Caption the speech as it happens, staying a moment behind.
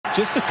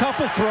Just a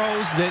couple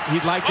throws that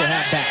he'd like to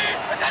have back.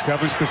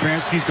 Kevin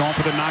Stefanski's going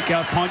for the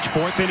knockout punch,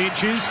 4th and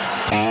inches.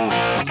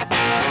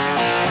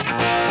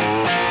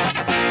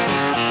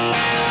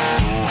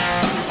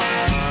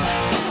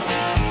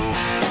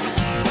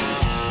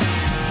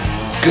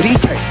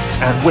 Greetings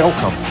and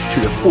welcome to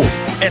the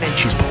 4th and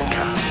Inches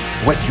podcast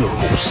with your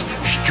hosts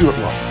Stuart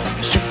Love,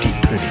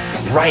 Sukhdeep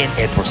Puni, Ryan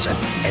Edwardson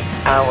and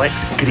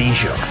Alex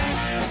Grazier.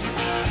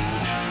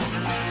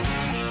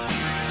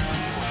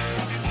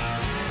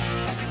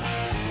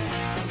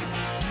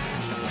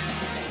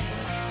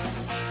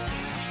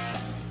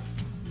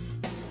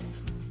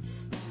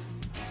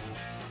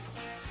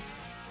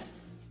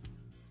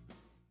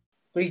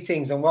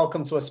 Greetings and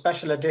welcome to a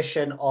special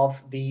edition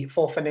of the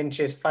 4th and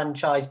Inches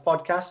Fan-Chise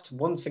podcast.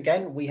 Once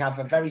again, we have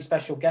a very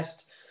special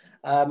guest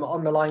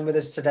on the line with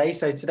us today.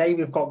 So today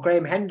we've got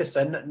Graham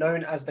Henderson,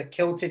 known as the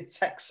Kilted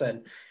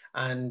Texan.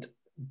 And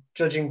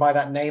judging by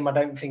that name, I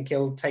don't think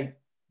it'll take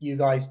you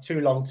guys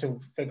too long to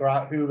figure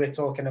out who we're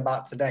talking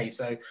about today.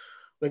 So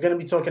we're going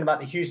to be talking about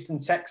the Houston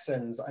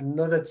Texans,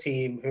 another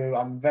team who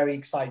I'm very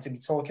excited to be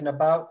talking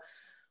about.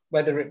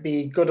 Whether it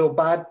be good or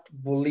bad,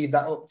 we'll leave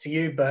that up to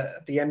you. But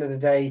at the end of the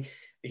day,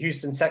 the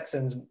Houston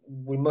Texans,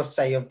 we must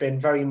say, have been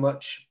very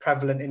much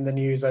prevalent in the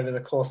news over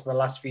the course of the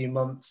last few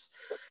months.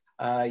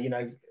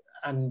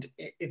 And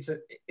it's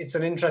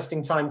an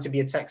interesting time to be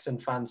a Texan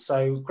fan.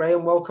 So,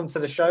 Graham, welcome to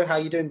the show. How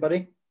are you doing,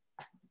 buddy?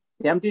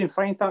 Yeah, I'm doing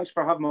fine. Thanks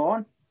for having me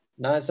on.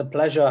 No, it's a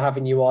pleasure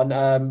having you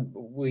on.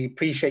 We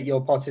appreciate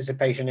your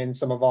participation in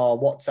some of our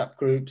WhatsApp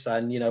groups.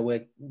 And,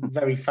 we're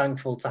very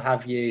thankful to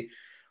have you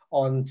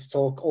on to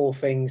talk all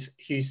things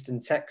Houston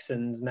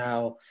Texans.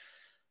 Now,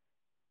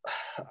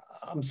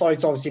 I'm sorry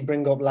to obviously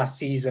bring up last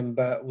season,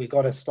 but we've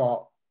got to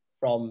start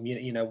from,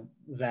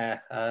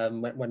 there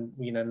when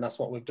and that's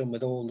what we've done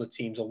with all the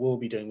teams, or will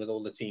be doing with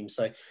all the teams.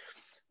 So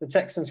the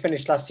Texans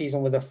finished last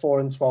season with a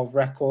 4-12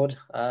 record.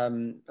 A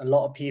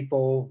lot of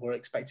people were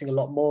expecting a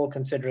lot more,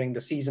 considering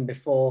the season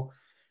before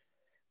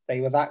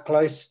they were that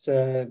close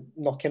to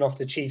knocking off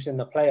the Chiefs in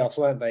the playoffs,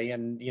 weren't they?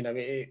 And,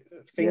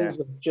 things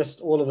have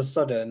just all of a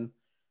sudden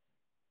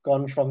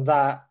gone from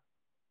that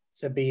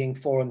to being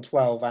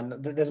 4-12,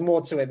 and there's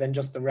more to it than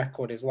just the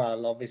record as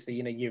well.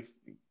 Obviously,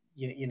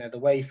 the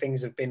way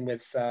things have been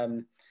with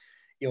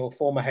your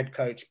former head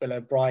coach Bill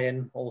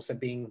O'Brien also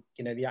being,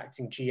 the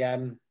acting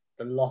GM,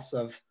 the loss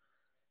of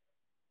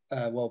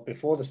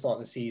before the start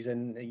of the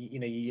season,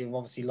 you've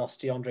obviously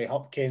lost DeAndre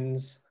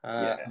Hopkins,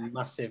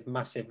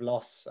 massive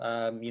loss,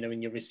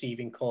 in your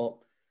receiving corps.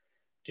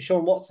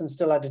 Deshaun Watson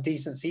still had a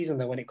decent season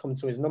though when it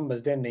comes to his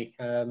numbers, didn't he?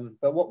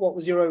 But what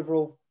was your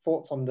overall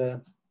thoughts on the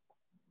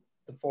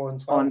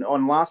 4-12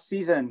 on last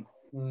season?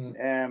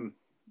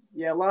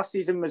 Last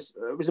season was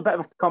a bit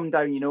of a come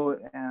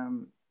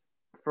down,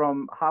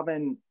 from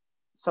having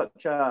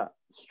such a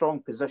strong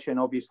position,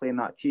 obviously in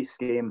that Chiefs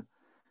game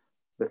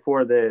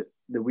before the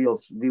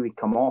wheels really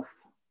come off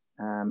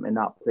in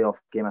that playoff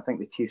game. I think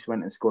the Chiefs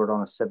went and scored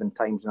on us 7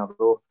 times in a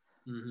row,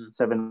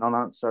 7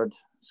 unanswered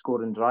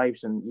scoring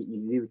drives, and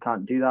you really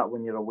can't do that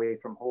when you're away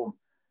from home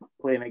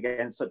playing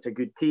against such a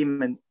good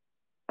team. And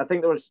I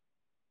think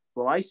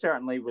I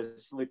certainly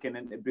was looking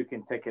into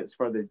booking tickets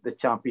for the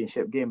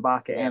championship game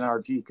back at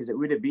NRG, because it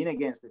would have been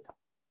against the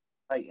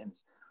Titans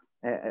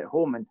at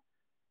home. And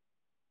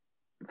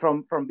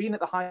from being at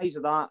the highs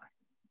of that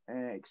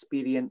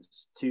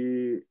experience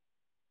to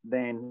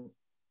then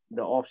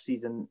the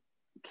off-season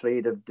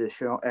trade of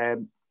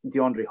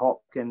DeAndre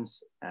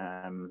Hopkins,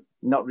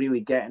 not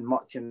really getting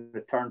much in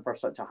return for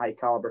such a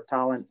high-caliber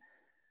talent,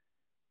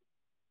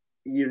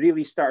 you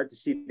really started to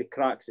see the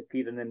cracks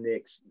appearing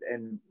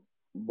in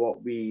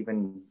what we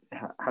even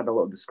had a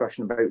little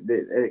discussion about,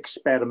 the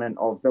experiment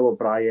of Bill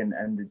O'Brien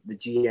and the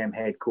GM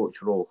head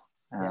coach role.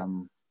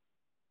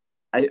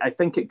 I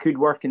think it could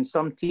work in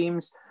some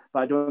teams,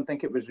 but I don't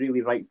think it was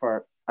really right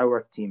for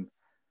our team.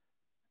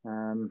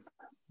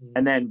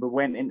 And then we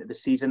went into the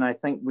season. I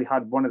think we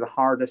had one of the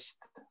hardest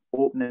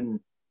opening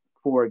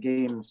 4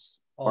 games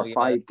or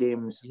 5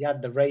 games. You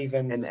had the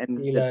Ravens in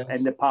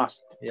the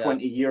past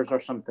 20 years or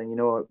something.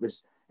 It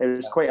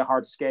was quite a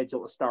hard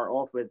schedule to start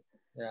off with.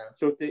 Yeah.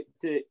 So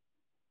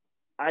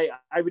I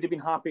would have been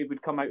happy if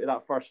we'd come out of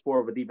that first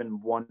 4 with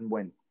even 1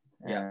 win.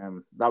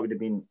 That would have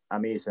been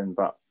amazing.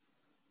 But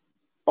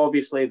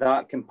obviously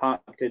that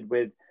compacted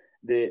with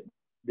the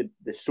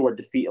sore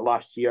defeat of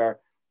last year,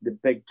 the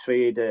big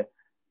trade a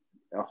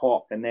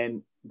Hop, and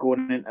then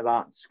going into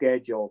that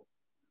schedule,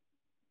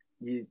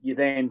 you've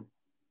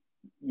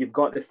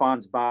got the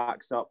fans'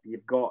 backs up,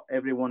 you've got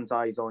everyone's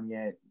eyes on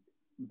you.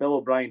 Bill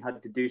O'Brien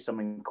had to do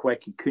something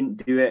quick. He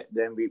couldn't do it.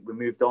 Then we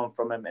moved on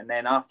from him. And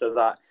then after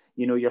that,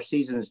 your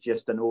season is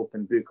just an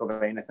open book of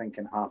anything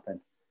can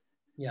happen.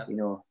 Yeah.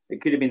 It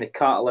could have been the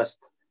catalyst,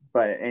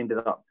 but it ended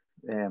up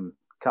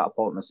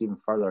catapulting us even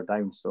further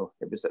down. So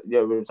it was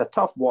a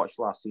tough watch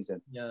last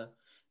season. Yeah,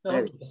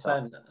 no,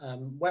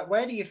 100%.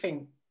 Where do you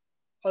think,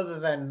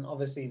 other than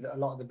obviously a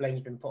lot of the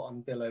blame's been put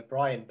on Bill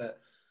O'Brien, but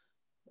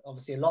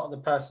obviously a lot of the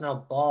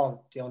personnel bar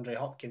DeAndre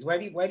Hopkins, where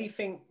do you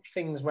think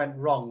things went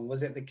wrong?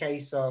 Was it the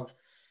case of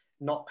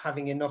not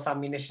having enough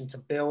ammunition to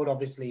build.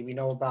 Obviously, we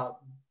know about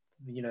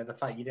the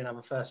fact you didn't have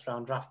a first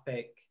round draft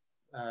pick.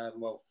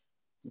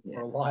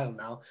 For a while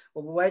now.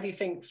 Well, where do you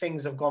think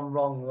things have gone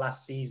wrong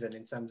last season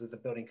in terms of the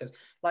building? Because,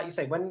 like you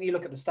say, when you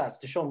look at the stats,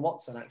 Deshaun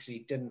Watson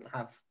actually didn't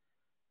have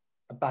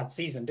a bad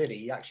season, did he?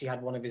 He actually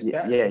had one of his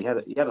better. Yeah,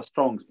 he had a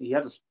strong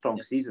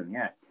season.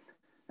 Yeah,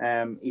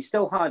 he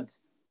still had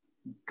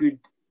good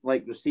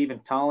receiving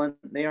talent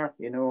there,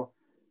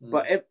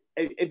 But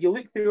if you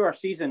look through our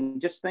season,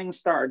 just things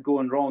started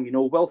going wrong.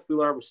 Will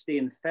Fuller was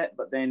staying fit,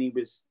 but then he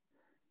was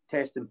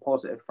testing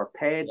positive for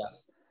PEDs. Yeah.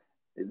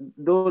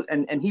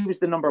 And he was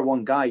the number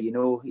one guy,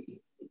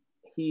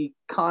 he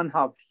can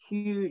have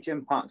huge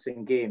impacts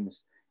in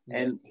games,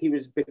 and he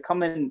was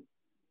becoming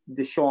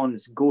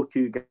Deshaun's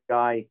go-to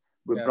guy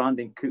with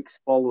Brandon Cooks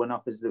following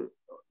up as the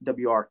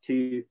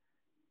WR2.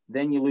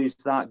 Then you lose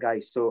that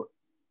guy. So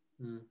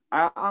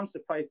I'm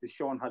surprised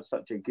Deshaun had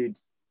such a good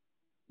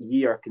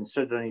year,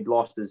 considering he'd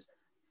lost his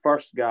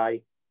first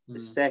guy,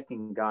 his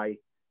second guy,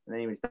 and then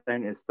he was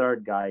down to his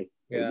third guy.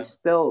 Yeah. He's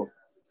still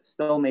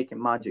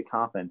making magic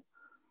happen.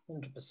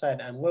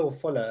 100%. And Will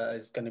Fuller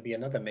is going to be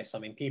another miss. I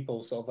mean,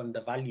 people sort of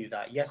undervalue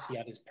that. Yes, he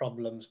had his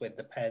problems with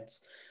the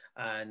PEDs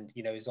and,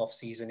 his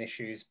off-season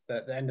issues. But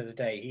at the end of the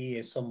day, he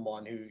is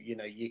someone who,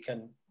 you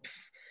can...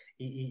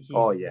 He's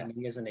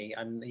isn't he?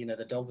 And,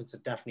 the Dolphins are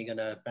definitely going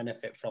to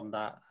benefit from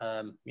that,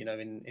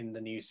 in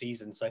the new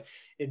season. So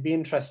it'd be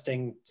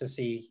interesting to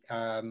see,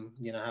 how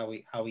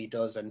he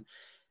does. And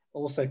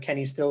also,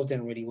 Kenny Stills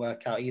didn't really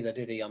work out either,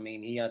 did he? I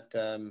mean, he had...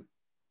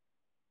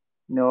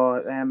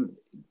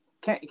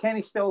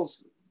 Kenny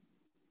Stills,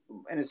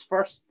 in his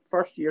first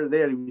year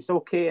there, he was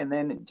okay, and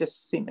then it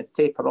just seemed to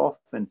taper off,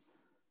 and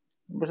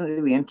he wasn't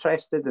really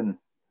interested, and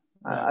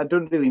I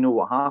don't really know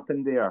what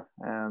happened there.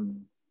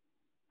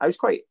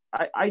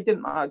 I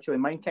didn't actually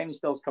mind Kenny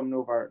Stills coming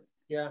over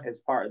as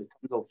part of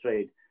the Tunzel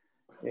trade.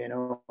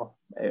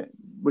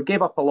 We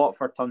gave up a lot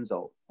for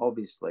Tunzel,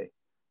 obviously,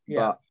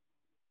 but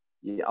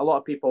a lot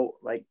of people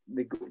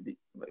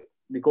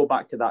they go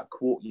back to that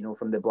quote,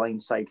 from The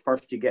Blind Side.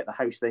 First you get the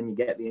house, then you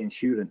get the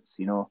insurance,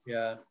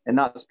 Yeah. And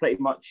that's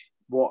pretty much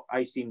what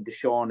I seen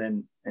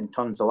Deshaun and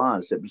Tunzel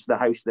as. It was the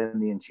house,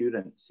 then the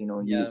insurance.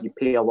 You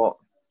pay a lot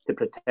to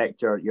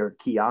protect your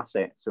key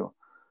asset. So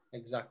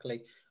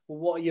exactly. Well,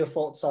 what are your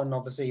thoughts on,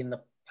 obviously, in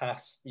the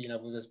past,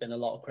 there's been a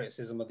lot of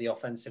criticism of the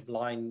offensive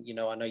line.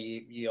 I know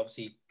you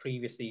obviously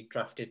previously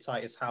drafted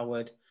Titus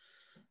Howard.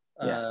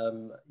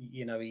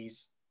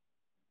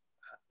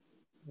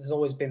 There's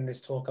always been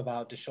this talk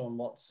about Deshaun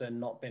Watson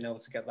not being able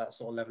to get that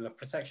sort of level of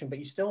protection, but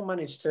he still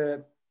managed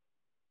to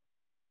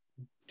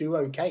do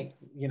okay,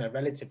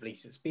 relatively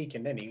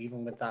speaking, didn't he?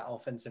 Even with that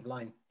offensive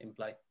line in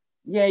play.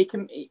 Yeah, he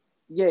can.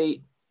 Yeah,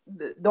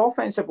 the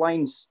offensive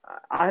lines.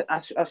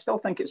 I still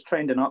think it's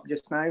trending up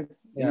just now.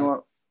 You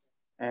know,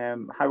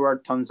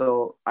 Howard,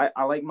 Tunzel.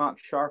 I like Mark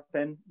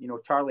Sharpin.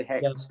 Charlie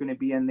Heck is going to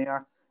be in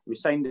there. We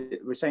signed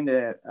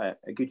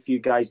a good few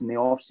guys in the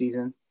off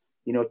season.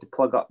 To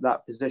plug up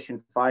that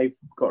position 5,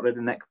 got rid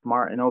of Nick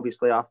Martin,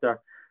 obviously,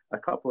 after a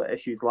couple of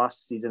issues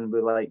last season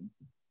with,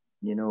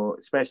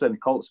 especially in the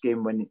Colts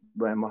game when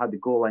we had the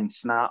goal line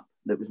snap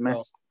that was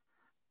missed,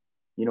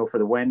 for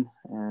the win.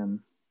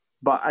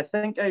 But I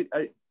think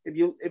if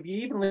you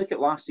even look at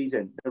last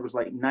season, there was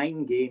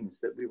 9 games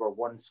that we were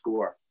one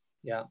score.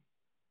 Yeah.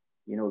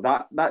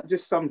 That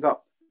just sums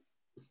up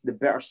the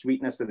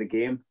bittersweetness of the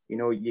game.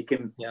 You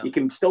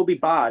can still be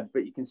bad,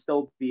 but you can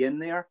still be in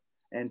there.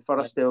 And for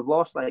us to have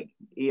lost 8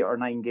 or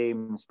 9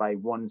 games by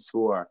one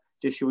score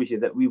just shows you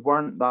that we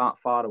weren't that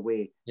far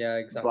away. Yeah,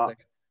 exactly. But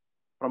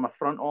from a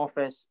front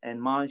office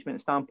and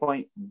management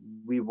standpoint,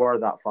 we were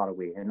that far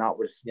away. And that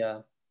was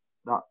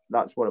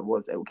that's what it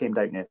was. It came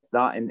down to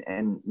that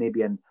and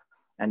maybe an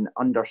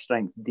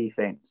understrength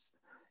defense.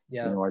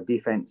 Yeah. Our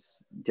defense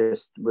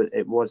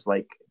it was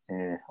like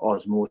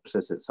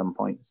osmosis at some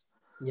points.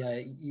 Yeah,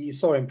 you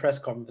saw in press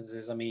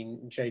conferences, I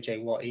mean,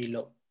 JJ Watt, he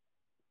looked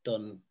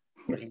done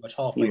pretty much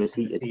halfway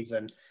through the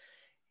season.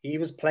 He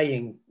was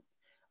playing,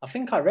 I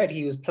think I read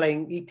he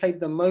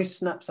played the most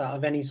snaps out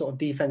of any sort of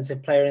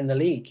defensive player in the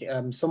league.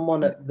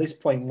 Someone at this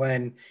point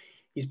when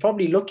he's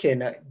probably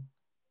looking at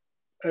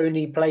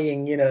only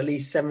playing, at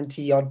least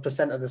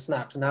 70% of the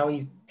snaps. Now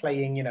he's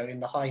playing, in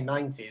the high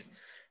 90s.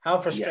 How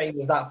frustrating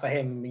is that for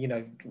him,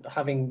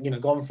 having,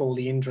 gone through all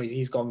the injuries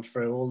he's gone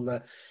through, all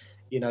the,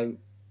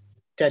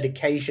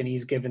 dedication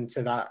he's given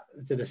to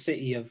the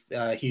city of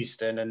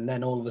Houston, and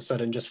then all of a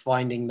sudden just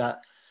finding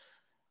that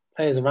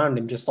players around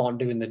him just aren't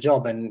doing the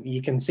job. And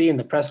you can see in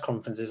the press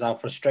conferences how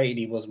frustrated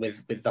he was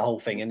with the whole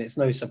thing. And it's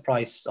no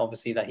surprise,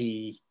 obviously, that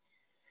he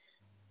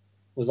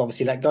was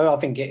obviously let go. I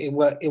think it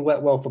worked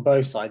well for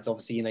both sides.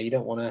 Obviously, you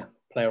don't want a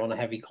player on a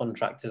heavy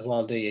contract as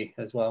well, do you?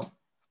 As well.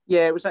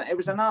 Yeah, it was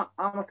an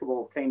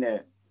amicable kind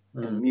of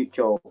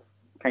mutual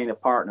kind of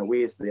part in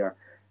ways there.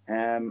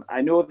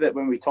 I know that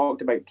when we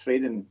talked about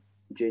trading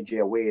JJ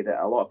away,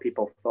 that a lot of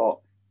people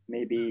thought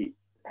maybe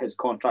his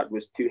contract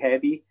was too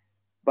heavy,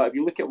 but if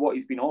you look at what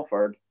he's been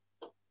offered,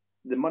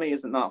 the money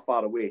isn't that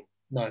far away.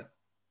 No.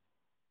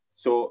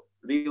 So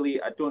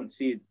really, I don't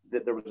see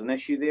that there was an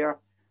issue there.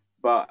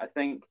 But I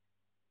think,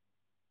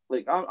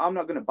 like, I'm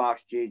not going to bash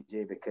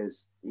JJ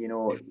because, you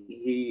know,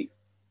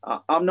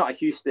 I'm not a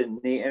Houston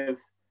native,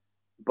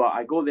 but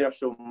I go there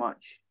so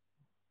much.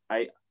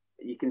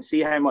 You can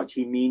see how much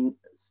he means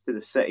to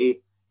the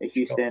city of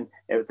Houston. Sure.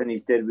 Everything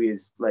he did with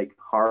his, like,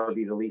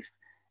 Harvey relief,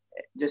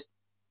 just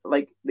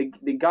like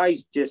the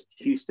guy's just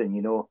Houston,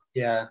 you know.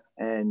 Yeah.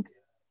 And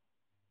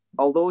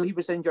although he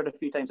was injured a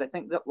few times, I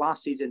think that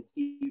last season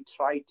he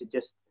tried to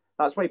just.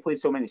 That's why he played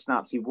so many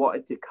snaps. He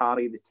wanted to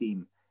carry the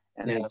team,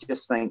 and I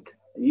just think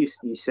you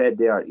said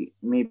there,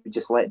 maybe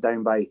just let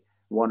down by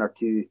one or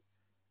two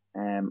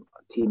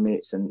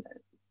teammates, and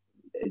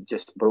it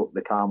just broke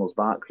the camel's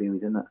back, really,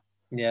 didn't it?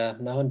 Yeah,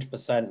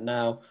 100%.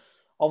 Now,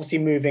 obviously,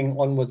 moving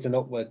onwards and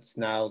upwards.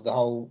 Now, the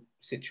whole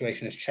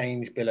situation has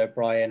changed. Bill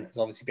O'Brien has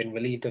obviously been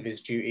relieved of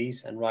his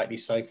duties, and rightly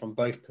so, from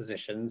both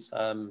positions.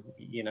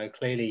 You know,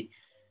 clearly,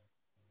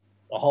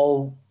 the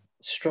whole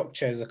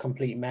structure is a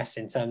complete mess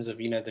in terms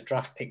of, you know, the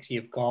draft picks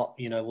you've got.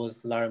 You know,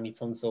 was Laramie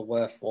Tunsil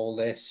worth all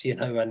this? You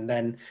know, and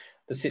then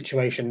the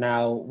situation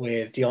now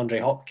with DeAndre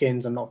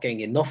Hopkins and not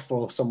getting enough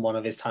for someone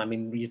of his time. I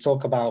mean, you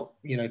talk about,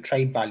 you know,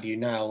 trade value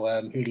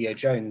now. Julio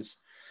Jones.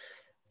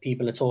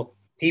 People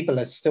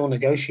are still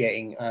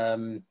negotiating.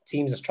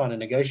 Teams are trying to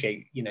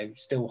negotiate, you know,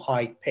 still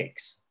high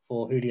picks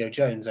for Julio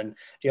Jones, and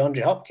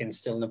DeAndre Hopkins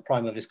still in the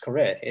prime of his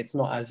career. It's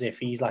not as if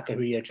he's like a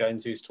Julio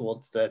Jones who's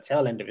towards the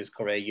tail end of his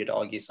career, you'd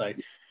argue. So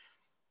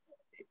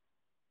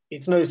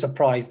it's no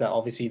surprise that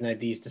obviously, you know,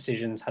 these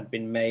decisions had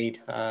been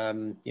made,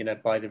 you know,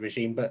 by the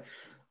regime. But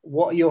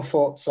what are your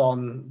thoughts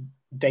on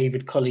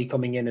David Culley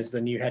coming in as the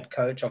new head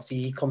coach? Obviously,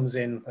 he comes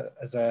in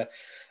as a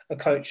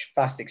coach,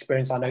 vast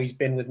experience. I know he's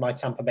been with my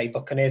Tampa Bay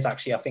Buccaneers.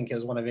 Actually, I think it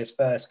was one of his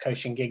first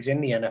coaching gigs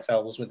in the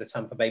NFL was with the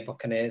Tampa Bay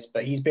Buccaneers,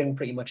 but he's been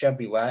pretty much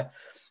everywhere.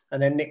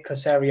 And then Nick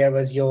Caserio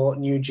as your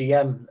new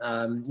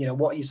GM. You know,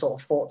 what are your sort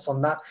of thoughts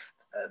on that?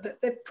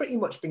 They've pretty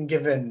much been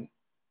given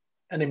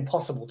an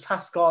impossible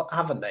task,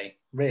 haven't they?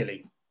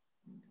 Really?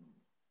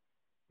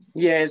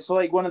 Yeah, it's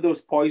like one of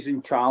those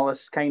poison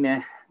chalice kind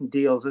of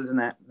deals, isn't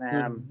it?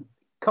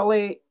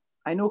 Culley,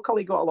 I know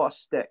Culley got a lot of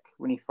stick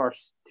when he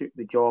first took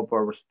the job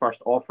or was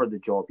first offered the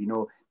job. You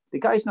know, the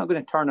guy's not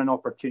going to turn an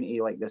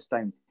opportunity like this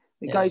down.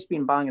 The guy's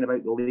been banging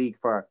about the league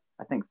for,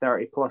 I think,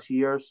 30 plus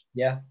years.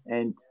 Yeah.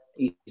 And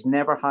he's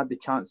never had the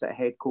chance at a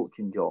head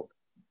coaching job.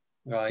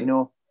 Right. You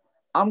know,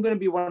 I'm going to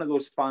be one of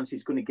those fans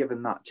who's going to give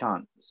him that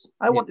chance.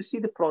 I want to see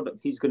the product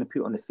he's going to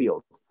put on the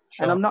field.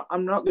 Sure. And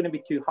I'm not going to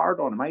be too hard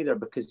on him either,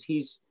 because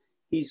he's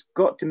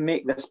got to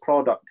make this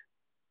product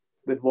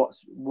with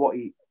what's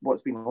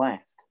been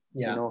left.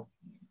 Yeah. You know,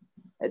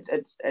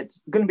 it's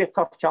going to be a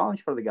tough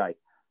challenge for the guy.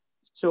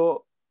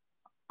 So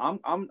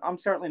I'm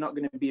certainly not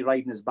going to be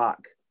riding his back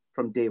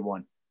from day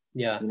one.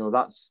 Yeah. You know,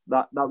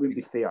 that wouldn't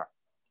be fair.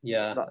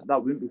 Yeah.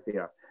 That wouldn't be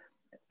fair.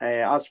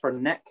 As for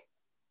Nick,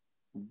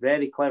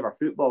 very clever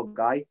football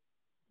guy,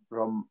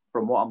 from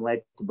what I'm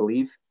led to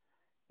believe.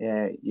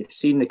 You've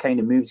seen the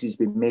kind of moves he's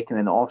been making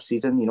in the off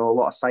season. You know, a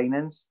lot of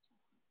signings.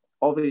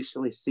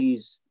 Obviously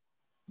sees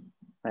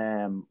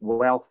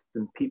wealth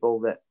in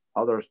people that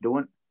others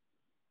don't.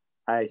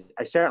 I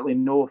certainly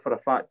know for a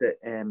fact that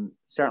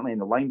certainly in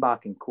the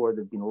linebacking core,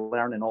 they've been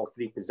learning all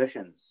three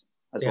positions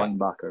as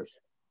linebackers.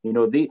 You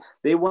know,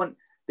 they want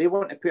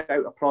to put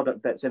out a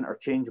product that's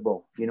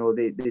interchangeable. You know,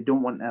 they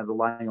don't want to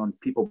rely on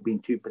people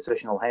being too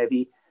positional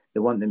heavy. They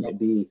want them to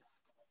be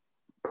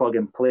plug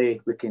and play.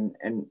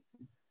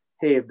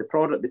 Hey, if the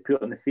product they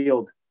put on the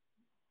field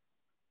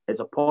is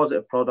a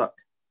positive product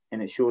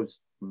and it shows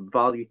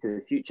value to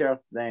the future,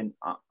 then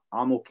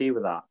I'm okay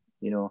with that,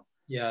 you know.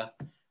 Yeah,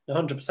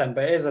 100%.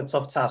 But it is a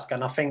tough task,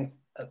 and I think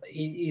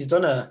he's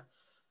done a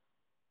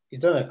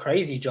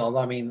crazy job.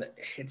 I mean,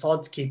 it's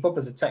hard to keep up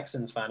as a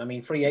Texans fan. I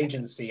mean, free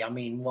agency. I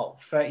mean,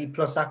 30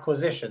 plus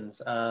acquisitions.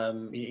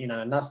 You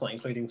know, and that's not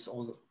including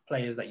all the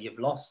players that you've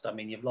lost. I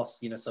mean, you've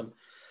lost, you know, some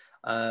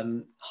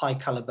high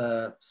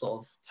caliber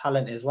sort of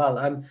talent as well.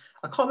 I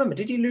can't remember.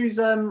 Did you lose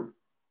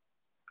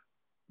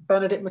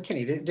Benedict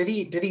McKinney? Did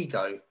he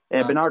go?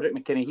 Benedict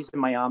McKinney, he's in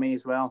Miami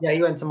as well. Yeah,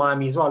 he went to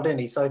Miami as well, didn't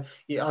he? So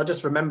I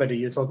just remembered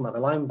you were talking about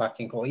the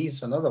linebacking core.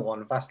 He's another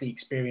one, vastly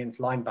experienced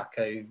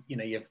linebacker. You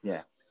know,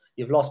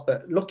 you've lost.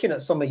 But looking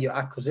at some of your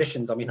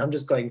acquisitions, I mean, I'm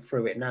just going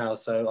through it now.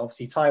 So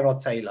obviously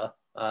Tyrod Taylor,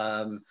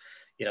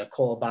 you know,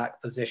 quarterback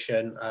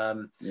position.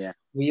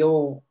 We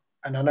all,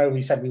 and I know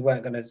we said we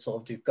weren't going to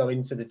sort of go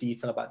into the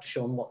detail about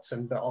Deshaun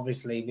Watson, but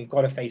obviously we've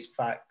got to face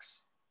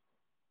facts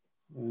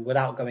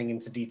without going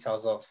into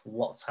details of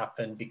what's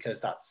happened, because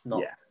that's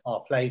not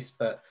our place.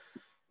 But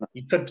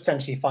you could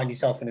potentially find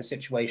yourself in a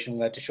situation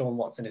where Deshaun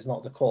Watson is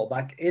not the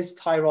quarterback. Is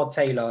Tyrod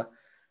Taylor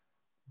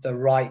the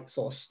right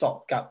sort of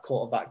stopgap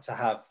quarterback to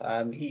have?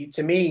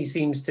 To me, he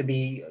seems to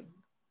be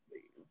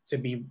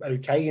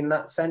okay in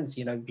that sense,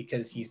 you know,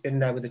 because he's been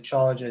there with the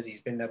Chargers,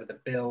 he's been there with the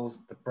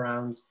Bills, the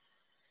Browns.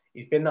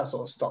 He's been that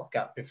sort of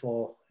stopgap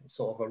before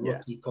sort of a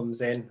rookie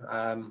comes in.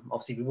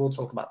 Obviously, we will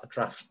talk about the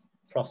draft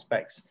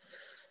prospects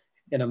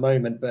in a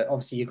moment. But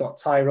obviously you've got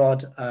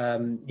Tyrod,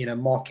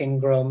 Mark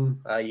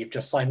Ingram. You've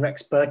just signed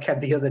Rex Burkhead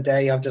the other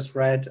day, I've just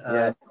read.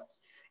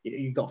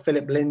 You've got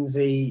Philip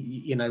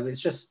Lindsay.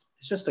 It's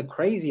just a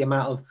crazy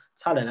amount of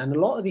talent. And a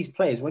lot of these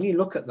players, when you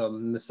look at them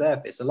on the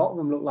surface, a lot of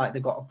them look like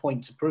they've got a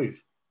point to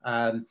prove.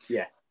 I'm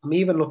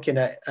even looking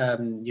at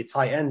your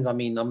tight ends. I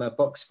mean, I'm a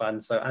Bucks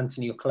fan, so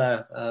Anthony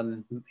Leclerc,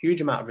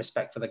 huge amount of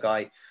respect for the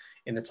guy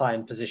in the tight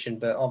end position,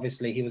 but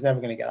obviously he was never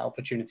going to get that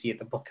opportunity at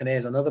the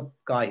Buccaneers. Another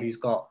guy who's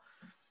got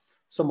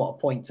somewhat a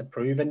point to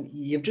prove. And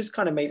you've just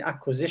kind of made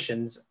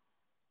acquisitions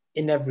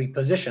in every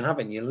position,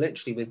 haven't you?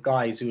 Literally with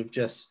guys who have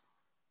just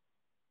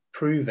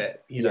prove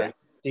it,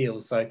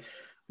 deals. So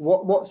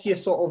what's your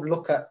sort of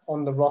look at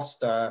on the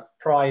roster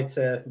prior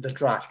to the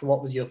draft?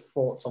 What was your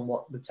thoughts on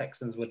what the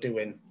Texans were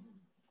doing?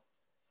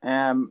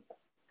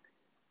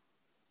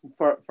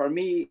 For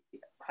me,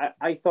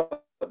 I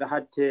thought they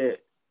had to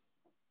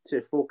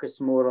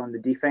focus more on the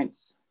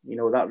defense.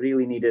 That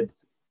really needed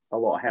a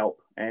lot of help.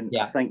 And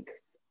I think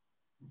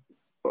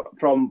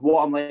from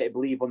what I'm led to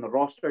believe on the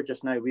roster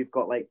just now, we've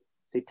got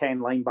 10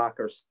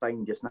 linebackers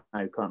signed just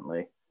now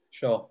currently.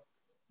 Sure.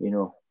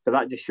 So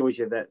that just shows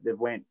you that they've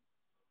went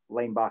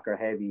linebacker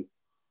heavy.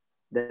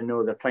 They're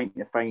trying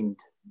to find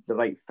the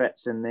right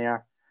fits in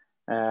there.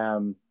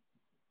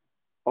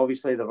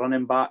 Obviously the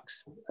running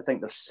backs, I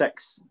think there's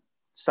 6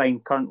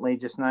 signed currently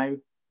just now,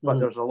 but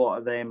there's a lot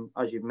of them,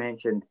 as you've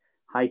mentioned,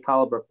 high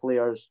caliber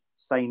players,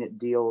 sign it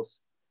deals.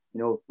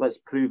 Let's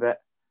prove it.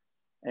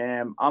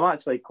 I'm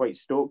actually quite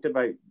stoked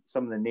about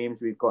some of the names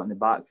we've got in the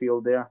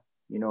backfield there.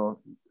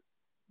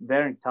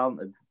 Very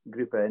talented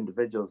group of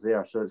individuals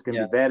there. So it's going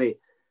to be very,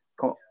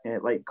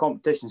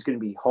 competition's going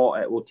to be hot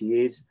at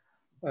OTAs.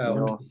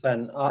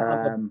 100%.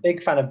 I'm a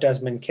big fan of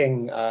Desmond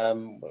King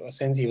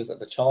since he was at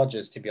the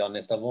Chargers, to be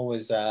honest. I've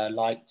always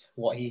liked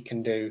what he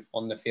can do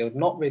on the field.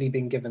 Not really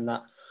been given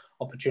that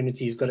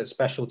opportunity. He's good at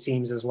special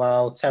teams as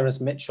well.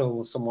 Terrace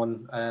Mitchell,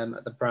 someone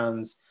at the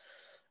Browns,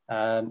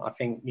 I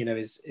think,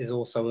 is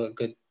also a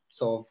good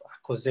sort of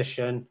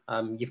acquisition.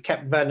 You've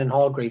kept Vernon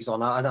Hargreaves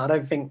on. I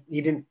don't think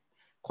he didn't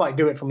quite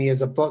do it for me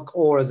as a Buck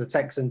or as a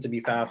Texan, to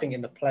be fair. I think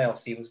in the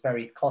playoffs he was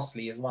very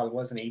costly as well,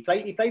 wasn't he? He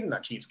played in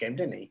that Chiefs game,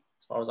 didn't he?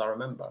 As far as I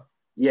remember.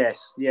 Yes,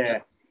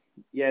 there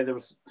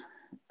was.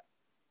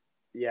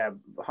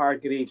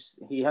 Hargreaves.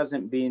 He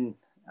hasn't been.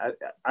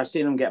 I've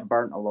seen him get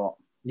burnt a lot.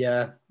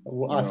 Yeah,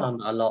 I found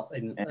that a lot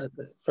in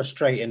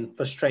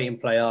frustrating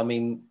player. I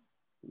mean,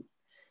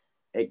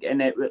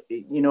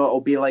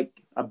 it'll be like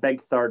a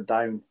big third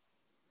down,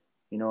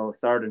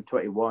 3rd and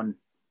 21,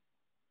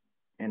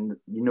 and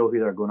who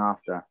they're going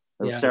after.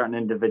 There's certain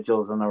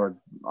individuals in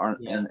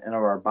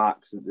our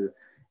backs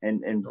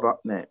and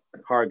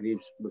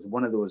Hargreaves was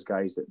one of those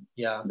guys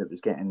that was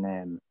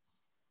getting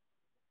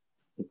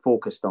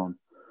focused on.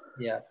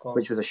 Yeah, of course.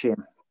 Which was a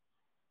shame.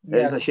 It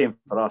is a shame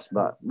for us,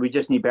 but we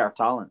just need better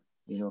talent.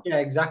 Yeah,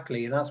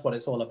 exactly. And that's what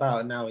it's all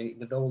about. And now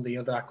with all the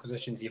other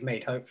acquisitions you've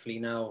made, hopefully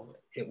now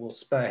it will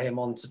spur him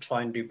on to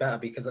try and do better,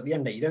 because at the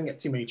end of it, you don't get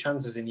too many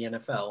chances in the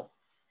NFL.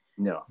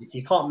 No.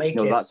 You can't make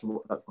it. That's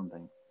one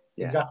thing.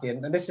 Yeah. Exactly.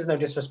 And this is no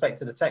disrespect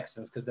to the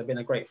Texans, because they've been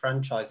a great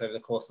franchise over the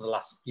course of the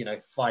last,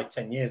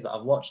 5-10 years that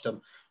I've watched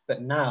them.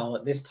 But now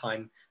at this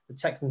time, the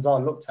Texans are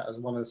looked at as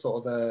one of the sort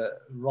of the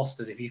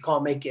rosters. If you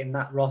can't make it in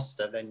that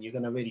roster, then you're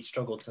going to really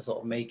struggle to sort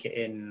of make it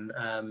in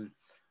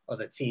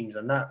other teams.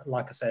 And that,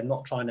 like I said,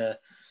 not trying to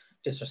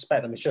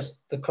disrespect them. It's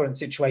just the current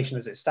situation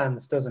as it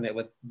stands, doesn't it,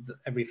 with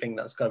everything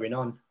that's going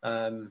on.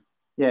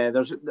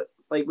 There's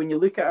when you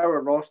look at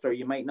our roster,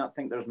 you might not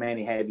think there's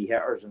many heavy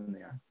hitters in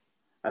there.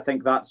 I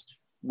think that's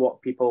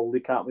what people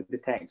look at with the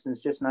Texans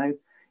just now.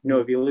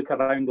 If you look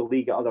around the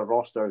league at other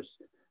rosters,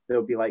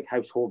 there'll be like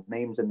household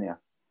names in there.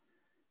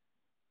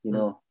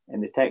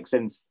 And the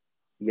Texans,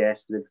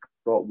 yes, they've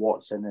got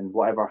Watson, and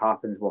whatever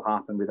happens will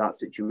happen with that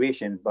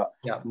situation. But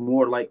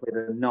more likely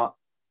than not,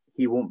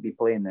 he won't be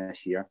playing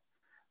this year.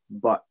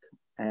 But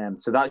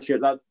so that's your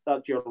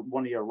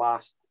one of your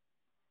last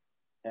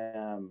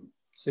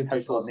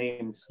household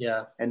names.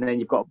 Yeah. And then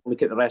you've got to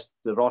look at the rest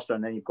of the roster,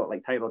 and then you've got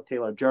like Tyrod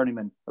Taylor,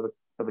 journeyman of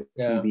a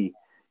QB,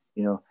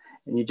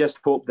 and you just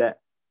hope that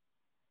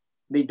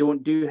they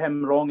don't do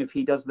him wrong if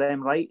he does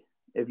them right,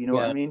 if you know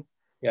what I mean.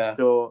 Yeah.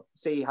 So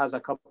say he has a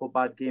couple of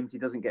bad games, he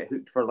doesn't get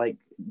hooked for like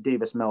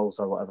Davis Mills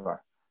or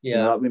whatever.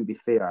 Yeah. That wouldn't be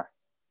fair.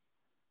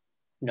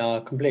 No, I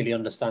completely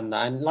understand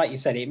that. And like you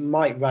said, it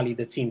might rally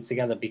the team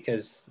together,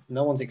 because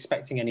no one's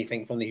expecting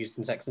anything from the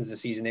Houston Texans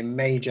this season. It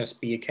may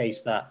just be a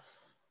case that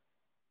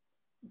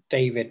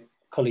David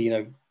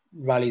Culley,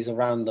 rallies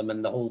around them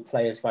and the whole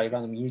players rally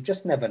around them. You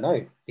just never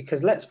know,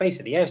 because let's face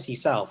it, the AFC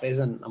South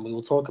isn't, and we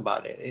will talk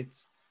about it,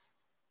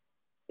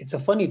 it's a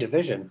funny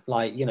division.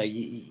 Like,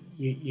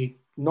 you're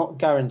not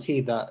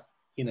guaranteed that,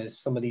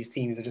 some of these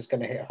teams are just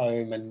going to hit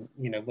home and,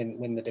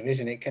 win the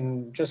division. It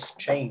can just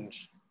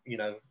change,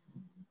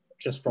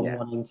 just from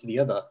one into the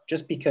other,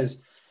 just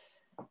because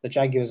the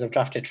Jaguars have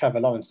drafted Trevor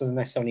Lawrence doesn't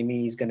necessarily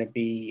mean he's going to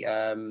be,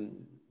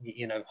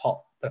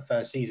 hot the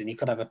first season. He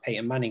could have a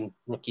Peyton Manning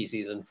rookie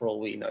season for all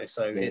we know.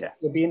 So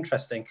it'll be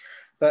interesting.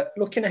 But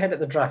looking ahead at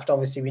the draft,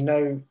 obviously, we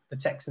know the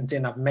Texans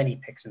didn't have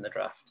many picks in the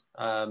draft.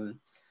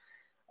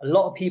 A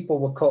lot of people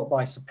were caught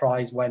by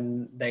surprise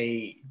when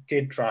they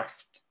did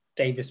draft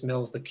Davis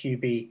Mills, the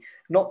QB,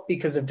 not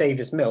because of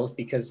Davis Mills,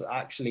 because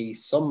actually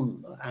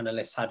some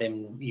analysts had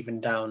him even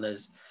down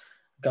as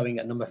going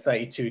at number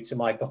 32 to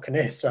my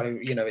Buccaneers. So,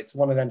 it's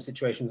one of them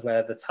situations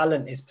where the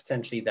talent is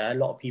potentially there. A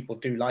lot of people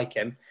do like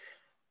him,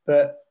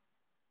 but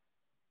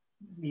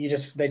they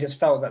just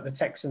felt that the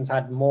Texans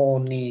had more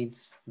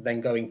needs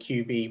than going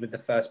QB with the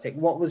first pick.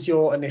 What was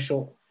your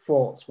initial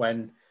thoughts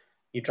when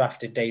you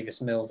drafted Davis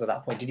Mills at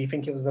that point? Did you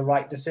think it was the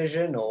right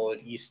decision, or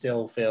you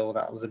still feel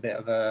that was a bit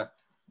of a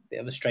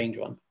strange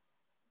one?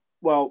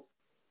 Well,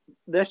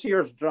 this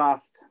year's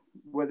draft,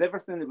 with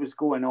everything that was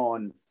going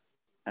on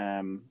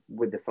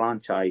with the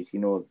franchise,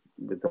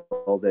 with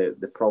all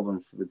the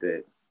problems with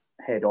the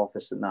head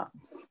office and that,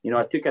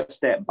 I took a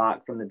step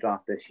back from the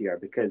draft this year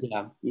because,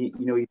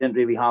 you didn't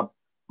really have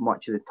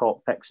much of the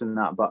top picks in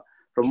that. But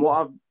from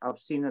what I've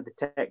seen of the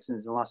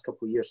Texans in the last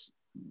couple of years,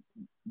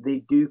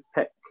 they do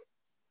pick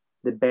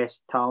the best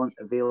talent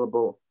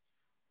available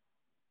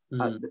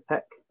at the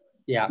pick.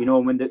 Yeah.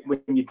 When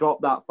you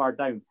drop that far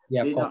down,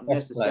 they're not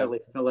necessarily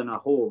filling a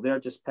hole. They're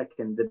just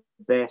picking the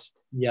best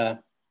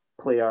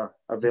player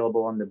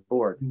available on the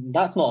board.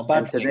 That's not a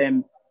bad thing. To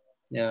them,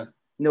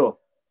 no,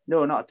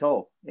 not at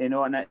all. And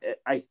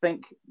I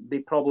think they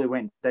probably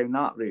went down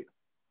that route,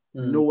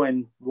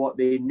 knowing what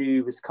they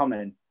knew was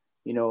coming.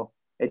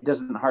 It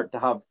doesn't hurt to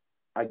have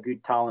a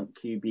good talent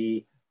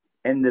QB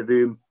in the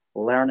room,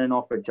 learning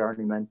off a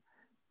journeyman.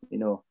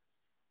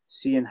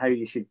 Seeing how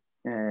you should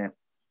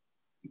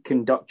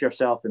conduct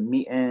yourself in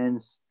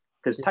meetings.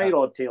 Because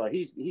Tyrod Taylor,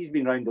 he's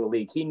been around the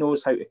league. He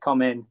knows how to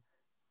come in,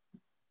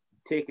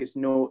 take his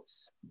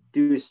notes,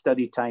 do his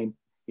study time.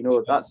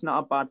 That's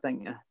not a bad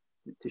thing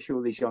to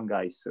show these young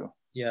guys. So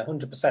yeah,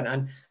 100%.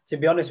 And to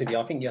be honest with you,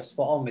 I think you're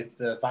spot on with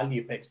the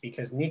value picks,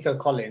 because Nico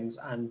Collins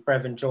and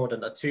Brevin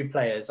Jordan are two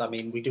players. I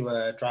mean, we do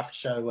a draft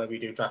show where we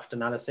do draft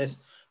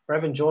analysis.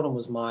 Brevin Jordan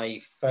was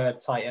my third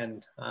tight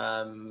end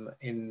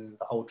in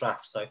the whole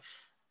draft. So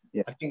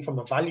I think from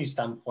a value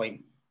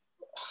standpoint,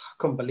 I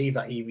couldn't believe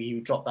that he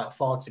dropped that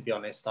far, to be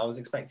honest. I was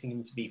expecting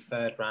him to be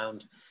third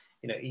round,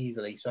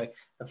 easily. So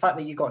the fact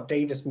that you got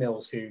Davis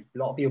Mills, who a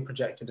lot of people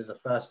projected as a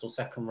first or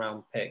second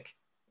round pick,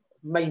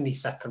 mainly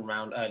second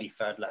round, early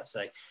third, let's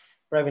say.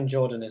 Brevin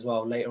Jordan as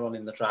well, later on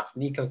in the draft.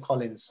 Nico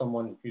Collins,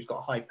 someone who's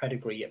got high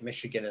pedigree at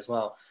Michigan as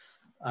well.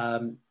 I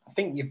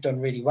think you've done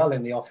really well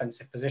in the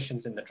offensive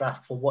positions in the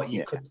draft for what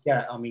you could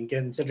get. I mean,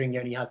 considering you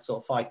only had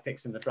sort of 5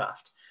 picks in the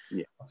draft,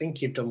 I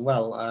think you've done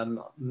well. I'm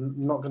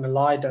not going to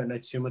lie, don't know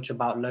too much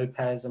about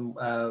Lopez and,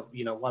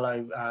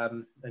 Wallow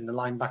in the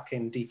linebacker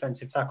and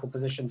defensive tackle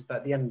positions. But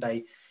at the end of the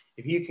day,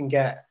 if you can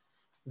get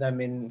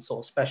them in sort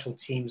of special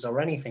teams or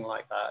anything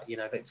like that,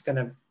 that's going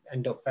to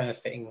end up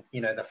benefiting,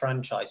 the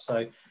franchise.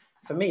 So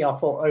for me, I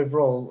thought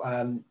overall,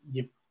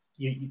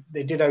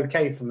 they did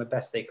okay from the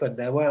best they could.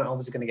 They weren't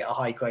obviously going to get a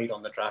high grade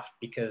on the draft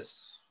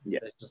because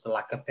there's just a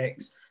lack of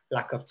picks,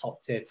 lack of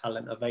top tier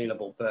talent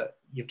available. But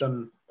you've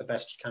done the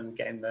best you can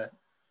getting the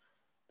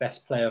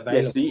best player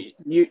available.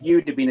 Yes,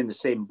 you'd have been in the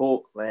same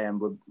boat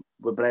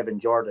with Brevin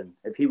Jordan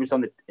if he was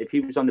on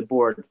the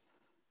board,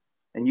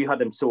 and you had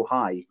him so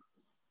high.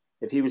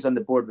 If he was on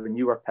the board when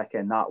you were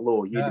picking that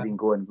low, you'd have been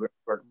going, we're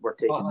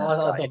taking this guy. I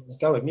thought let's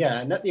go with him,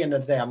 And at the end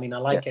of the day, I mean, I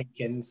like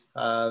Aikens.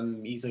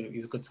 He's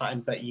a good tight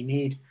end, but you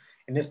need,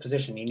 in this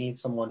position, you need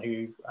someone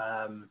who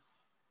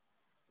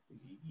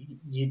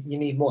you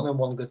need more than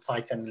one good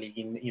tight end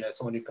league.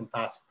 Someone who can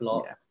pass,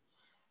 block,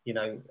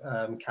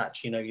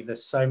 catch.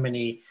 There's so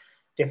many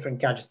different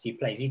gadgety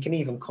plays. He can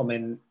even come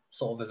in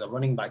sort of as a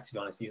running back, to be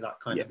honest. He's that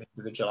kind of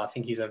individual. I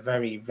think he's a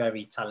very,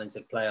 very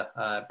talented player,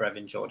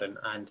 Brevin Jordan,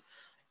 and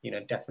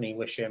definitely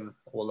wish him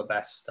all the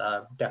best.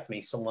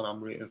 Definitely someone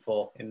I'm rooting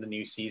for in the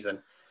new season.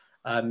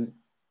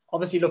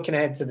 Obviously, looking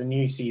ahead to the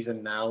new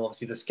season now,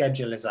 obviously the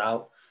schedule is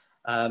out.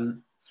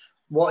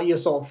 What are your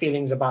sort of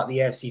feelings about the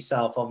AFC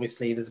South?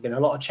 Obviously, there's been a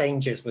lot of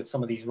changes with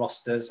some of these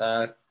rosters.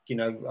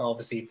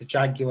 Obviously the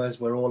Jaguars,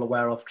 we're all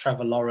aware of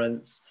Trevor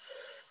Lawrence,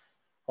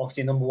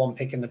 obviously number 1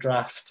 pick in the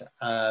draft.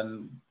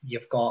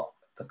 You've got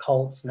the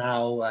Colts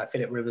now,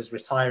 Phillip Rivers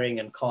retiring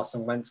and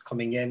Carson Wentz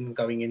coming in,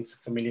 going into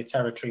familiar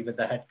territory with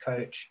the head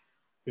coach,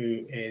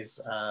 who is,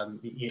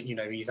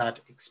 he's had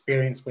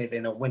experience with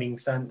in a winning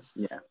sense.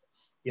 Yeah.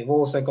 You've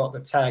also got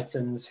the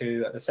Titans,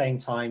 who at the same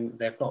time,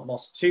 they've not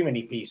lost too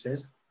many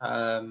pieces,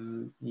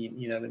 in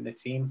the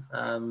team.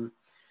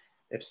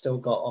 They've still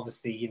got,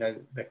 obviously,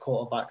 the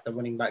quarterback, the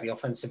running back, the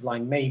offensive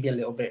line, maybe a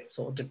little bit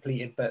sort of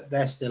depleted, but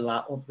they're still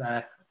up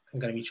there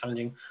and going to be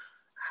challenging.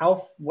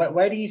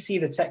 Where do you see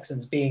the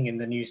Texans being in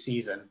the new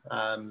season?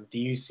 Do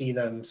you see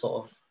them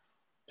sort of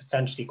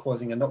potentially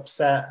causing an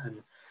upset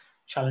and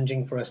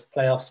challenging for a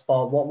playoff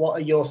spot? What are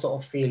your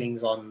sort of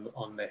feelings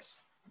on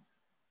this?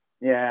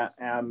 Yeah,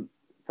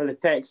 for the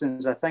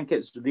Texans, I think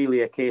it's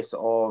really a case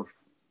of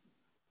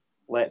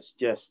let's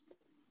just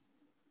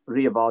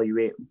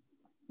reevaluate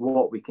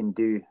what we can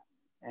do.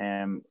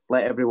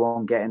 Let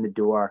everyone get in the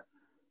door,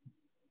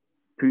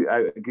 put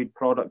out a good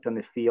product on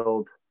the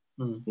field,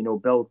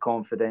 build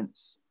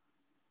confidence,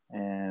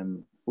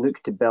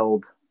 look to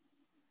build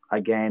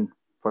again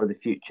for the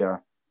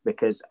future,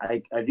 because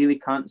I really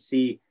can't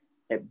see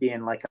it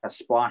being like a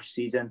splash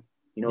season,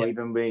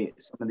 even with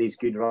some of these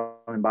good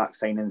running back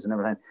signings and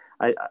everything.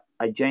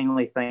 I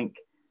genuinely think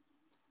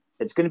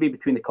it's going to be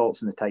between the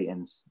Colts and the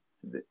Titans.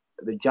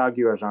 The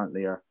Jaguars aren't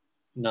there.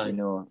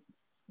 No.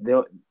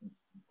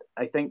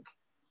 I think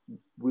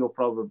we'll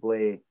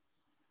probably...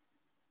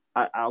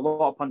 A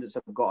lot of pundits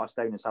have got us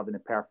down as having a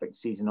perfect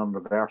season on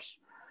reverse,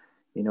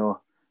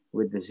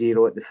 with the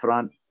 0 at the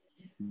front.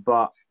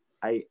 But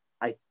I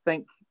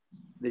think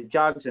the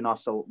Jags and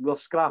us will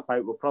scrap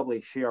out. We'll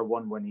probably share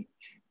one win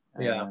each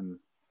within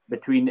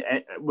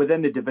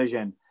the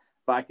division.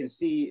 But I can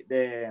see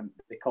the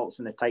Colts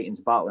and the Titans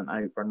battling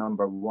out for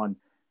number one.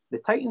 The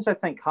Titans, I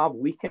think, have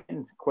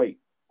weakened quite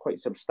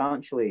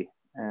substantially.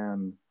 I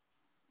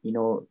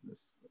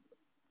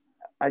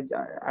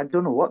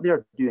don't know what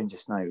they're doing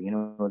just now.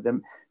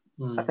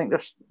 I think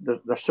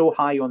they're so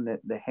high on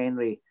the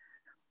Henry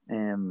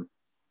train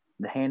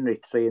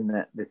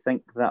that they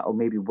think that'll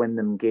maybe win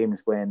them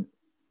games when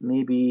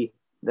maybe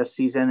this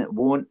season it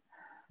won't.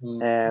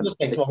 It just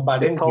takes one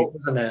bad injury,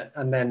 doesn't it?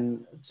 And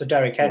then to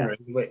Derrick Henry,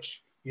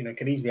 which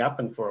could easily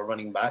happen for a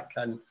running back,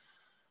 and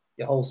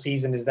your whole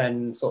season is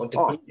then sort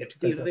of depleted.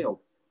 He's real.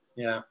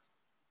 Yeah.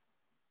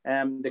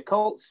 The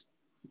Colts,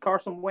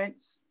 Carson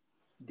Wentz,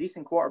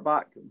 decent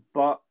quarterback,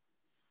 but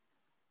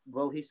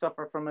will he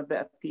suffer from a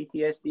bit of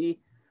PTSD?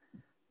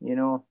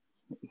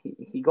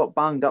 He got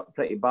banged up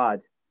pretty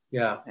bad.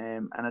 Yeah.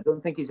 And I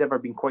don't think he's ever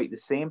been quite the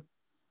same.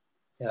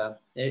 Yeah,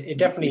 it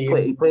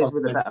definitely. He plays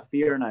with a bit of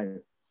fear now.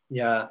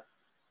 Yeah,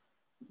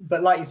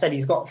 but like you said,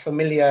 he's got a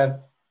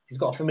familiar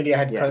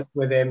head coach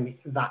with him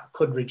that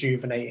could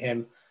rejuvenate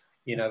him.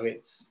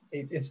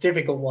 It's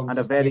difficult one. And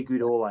a very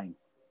good O-line.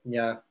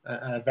 Yeah,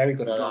 a very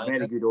good O-line. A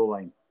very good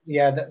O-line.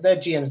 Yeah, their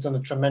GM's done a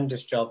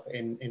tremendous job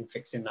in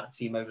fixing that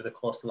team over the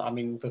course. I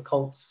mean, the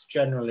Colts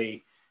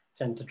generally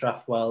tend to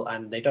draft well,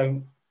 and they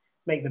don't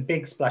make the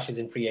big splashes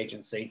in free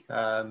agency.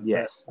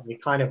 Yes, we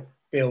kind of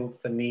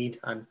build the need,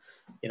 and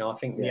I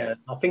think I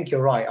think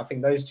you're right. I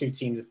think those two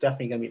teams are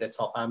definitely going to be the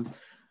top.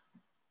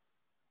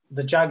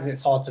 The Jags,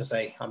 it's hard to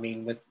say. I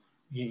mean, with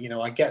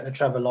I get the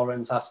Trevor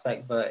Lawrence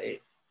aspect, but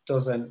it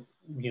doesn't.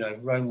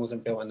 Rome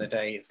wasn't built in a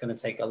day. It's going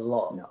to take a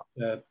lot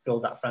to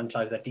build that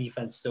franchise. Their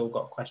defense still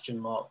got question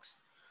marks.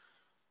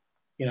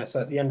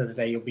 So at the end of the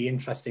day, it'll be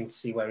interesting to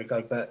see where we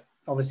go. But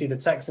obviously, the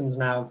Texans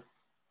now,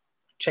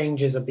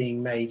 changes are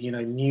being made.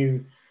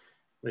 New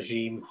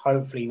regime.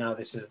 Hopefully now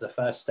this is the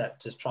first step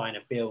to trying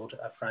to build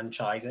a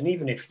franchise. And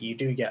even if you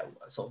do get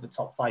sort of a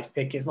top 5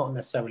 pick, it's not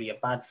necessarily a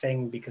bad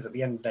thing, because at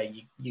the end of the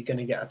day, you're going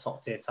to get a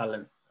top tier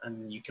talent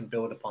and you can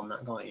build upon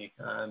that, can't you?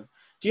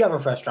 Do you have a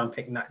first round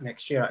pick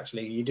next year?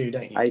 Actually, you do,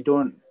 don't you? I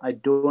don't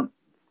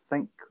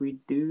think we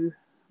do.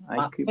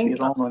 I could be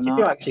wrong on that. You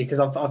do, actually, because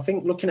I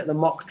think looking at the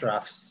mock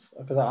drafts,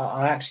 because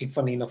I actually,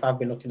 funny enough, I've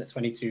been looking at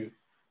 22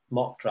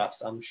 mock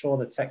drafts. I'm sure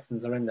the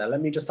Texans are in there. Let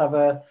me just have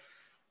a.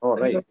 Oh,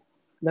 right.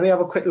 Let me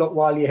have a quick look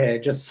while you're here,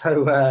 just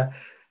so.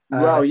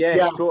 Totally.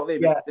 Yeah.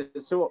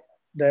 So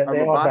they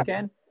are back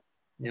in.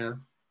 Yeah.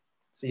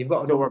 So you've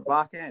got. So we're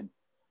back in.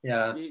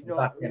 Yeah.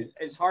 Back in.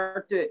 It was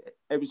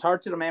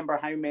hard to remember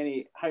how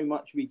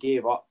much we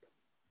gave up.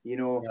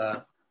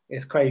 Yeah.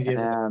 It's crazy,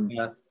 isn't it?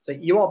 Yeah. So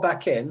you are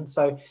back in.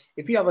 So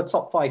if you have a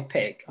top 5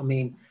 pick, I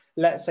mean,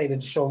 let's say the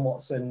Deshaun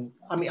Watson.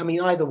 I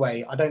mean, either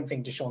way, I don't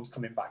think Deshaun's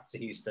coming back to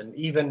Houston.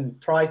 Even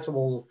prior to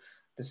all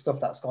the stuff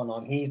that's gone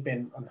on, he's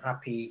been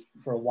unhappy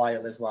for a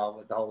while as well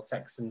with the whole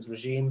Texans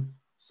regime,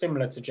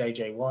 similar to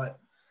JJ Watt.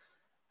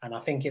 And I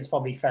think it's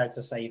probably fair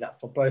to say that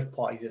for both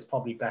parties, it's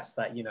probably best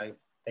that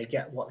they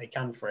get what they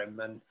can for him.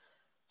 And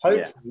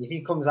hopefully, if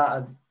he comes out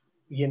of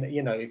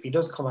if he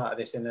does come out of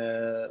this in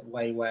a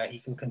way where he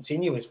can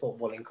continue his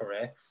footballing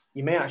career,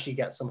 you may actually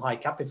get some high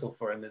capital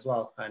for him as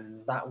well.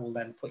 And that will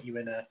then put you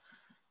in a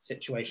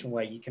situation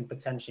where you can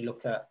potentially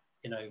look at,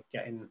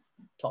 getting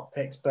top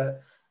picks.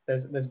 But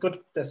there's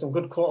some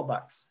good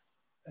quarterbacks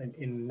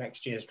in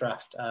next year's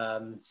draft.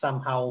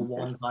 Sam Howell,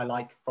 one I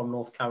like from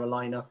North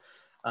Carolina,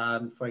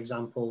 for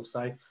example.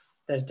 So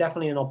there's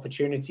definitely an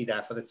opportunity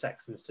there for the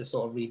Texans to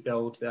sort of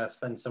rebuild.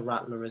 Spencer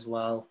Rattler as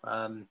well.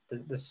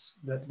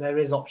 There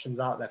is options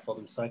out there for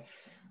them. So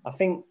I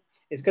think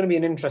it's going to be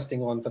an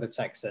interesting one for the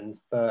Texans.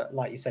 But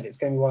like you said, it's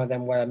going to be one of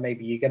them where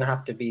maybe you're going to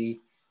have to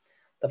be,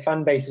 the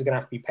fan base is going to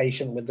have to be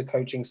patient with the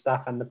coaching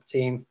staff and the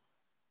team.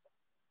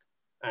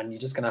 And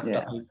you're just going to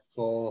have to hope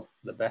for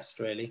the best,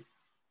 really.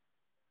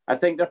 I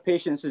think their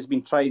patience has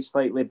been tried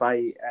slightly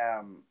by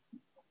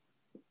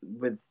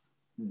with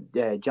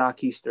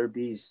Jack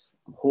Easterby's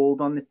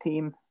hold on the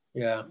team.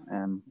 Yeah.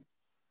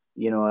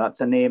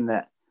 That's a name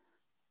that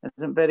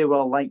isn't very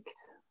well liked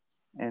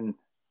in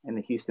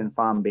the Houston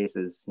fan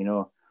bases.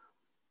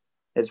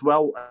 it's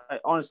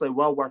honestly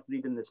well worth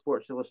reading the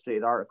Sports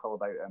Illustrated article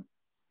about him.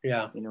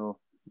 Yeah. You know,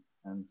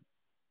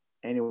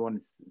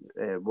 anyone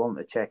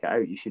wanting to check it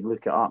out, you should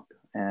look it up.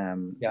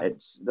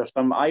 There's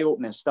some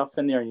eye-opening stuff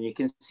in there, and you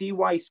can see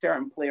why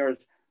certain players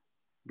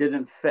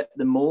didn't fit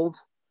the mold,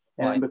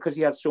 because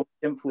he had so much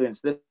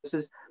influence.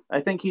 I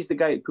think he's the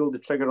guy that pulled the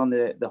trigger on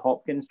the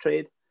Hopkins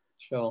trade.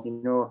 Sure.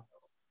 You know,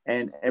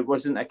 and it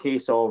wasn't a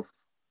case of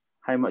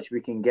how much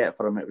we can get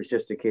for him. It was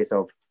just a case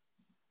of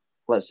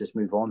let's just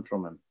move on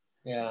from him.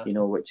 Yeah. You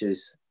know, which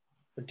is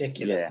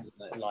ridiculous, isn't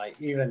it? Like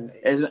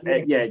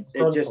it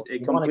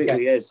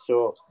completely is.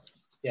 So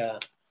yeah,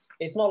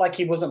 it's not like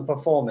he wasn't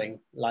performing.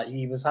 Like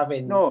he was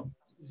having no,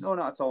 not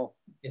at all.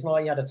 It's not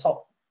like he had a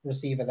top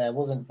receiver there,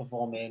 wasn't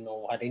performing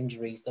or had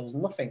injuries. There was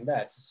nothing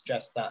there to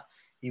suggest that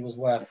he was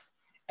worth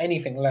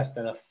anything less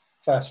than a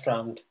first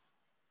round,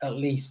 at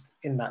least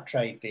in that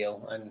trade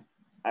deal. And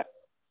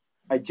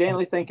I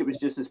genuinely think it was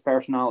just his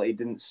personality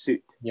didn't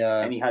suit.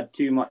 Yeah, and he had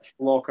too much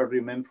locker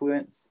room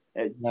influence.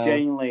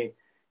 Genuinely,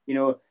 you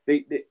know,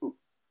 the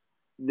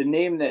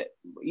name that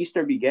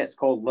Easterby gets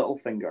called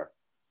Littlefinger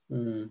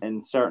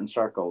in certain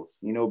circles,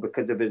 you know,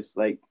 because of his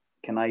like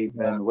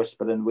conniving,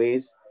 whispering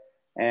ways.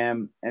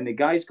 And the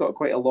guy's got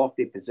quite a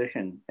lofty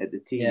position at the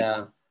team.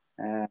 Yeah.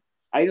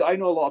 I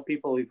know a lot of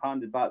people who've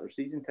handed back their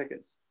season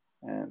tickets.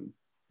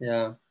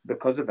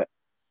 Because of it.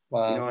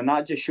 Wow. You know, and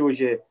that just shows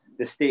you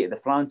the state of the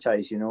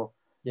franchise. You know.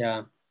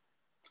 Yeah.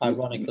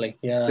 Ironically,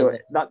 yeah. So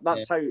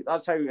that's how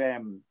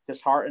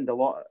disheartened a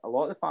lot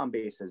of the fan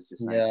base is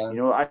just now. Yeah. You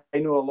know, I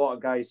know a lot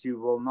of guys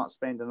who will not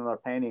spend another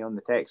penny on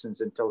the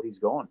Texans until he's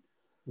gone.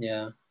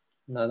 Yeah.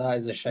 No, that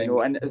is a shame. You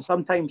know, and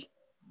sometimes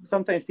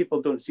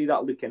people don't see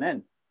that looking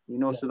in. You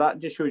know, so that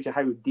just shows you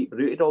how deep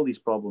rooted all these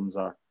problems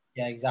are.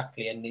 Yeah,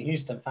 exactly. And the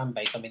Houston fan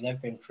base, I mean,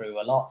 they've been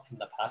through a lot in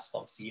the past.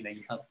 Obviously, you know,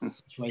 you had the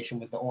situation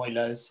with the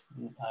Oilers,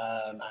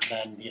 and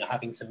then, you know,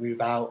 having to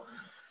move out.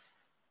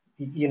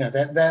 You know,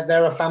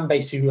 they're a fan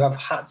base who have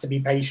had to be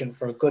patient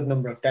for a good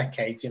number of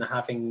decades, you know,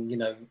 having, you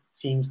know,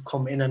 teams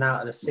come in and out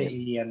of the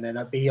city and then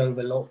be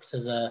overlooked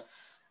as a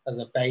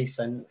base.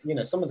 And, you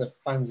know, some of the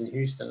fans in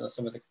Houston are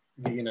some of the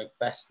you know,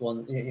 best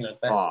one, you know,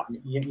 best,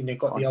 you know,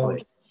 got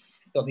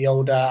the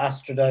old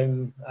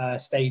Astrodome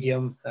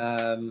stadium.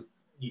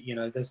 You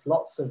know, there's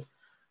lots of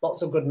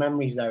good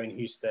memories there in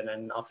Houston,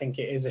 and I think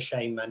it is a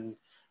shame. And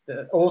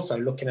also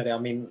looking at it, I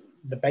mean,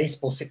 the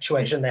baseball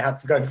situation, they had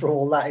to go through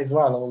all that as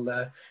well, all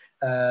the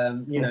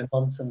you know,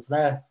 nonsense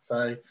there.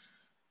 So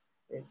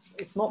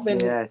it's not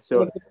been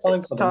so a good time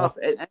it's for tough.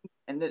 them.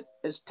 And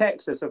it's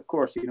Texas, of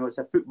course. You know, it's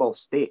a football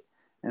state,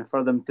 and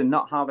for them to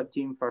not have a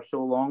team for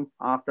so long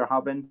after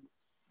having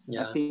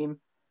a team,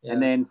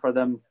 and then for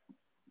them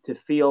to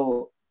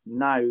feel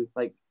now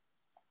like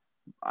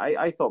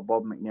I thought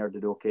Bob McNair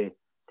did okay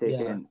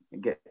getting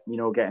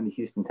the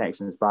Houston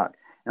Texans back,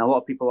 and a lot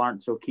of people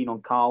aren't so keen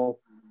on Carl,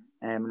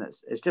 and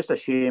it's just a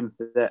shame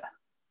that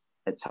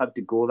it's had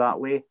to go that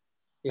way.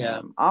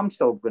 I'm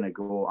still going to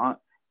go.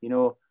 You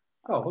know,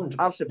 100%.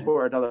 I've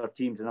supported other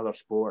teams in other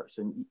sports,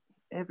 and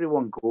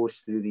everyone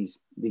goes through these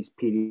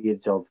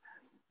periods of,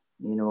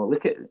 you know,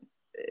 look at,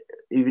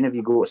 even if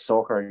you go to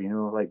soccer, you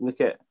know, like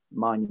look at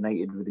Man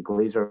United with the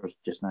Glazers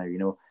just now, you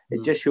know,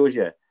 it just shows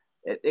you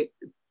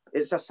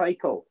it's a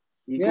cycle.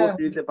 You go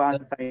through the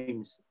bad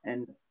times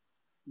and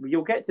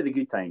you'll get to the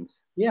good times.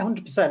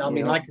 100%. I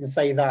mean, I can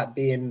say that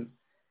being,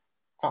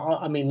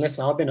 I mean,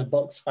 listen, I've been a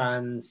Bucks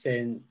fan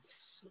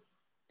since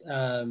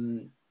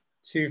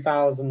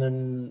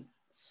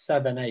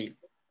 2007-8.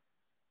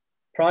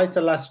 Prior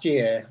to last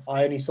year,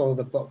 I only saw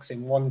the Bucks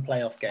in one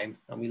playoff game,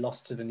 and we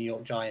lost to the New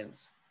York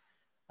Giants.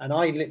 And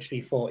I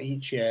literally thought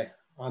each year,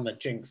 I'm a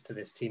jinx to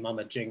this team. I'm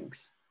a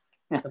jinx.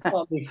 And part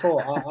of me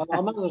thought,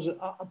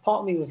 part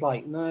of me was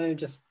like, no,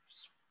 just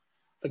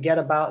forget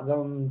about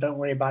them. Don't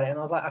worry about it. And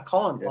I was like, I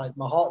can't. Like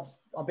my heart's,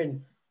 I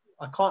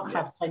can't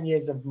have 10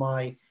 years of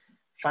my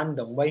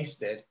fandom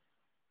wasted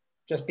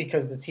just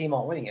because the team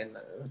aren't winning. And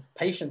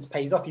patience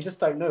pays off. You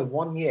just don't know.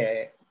 1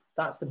 year,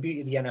 that's the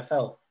beauty of the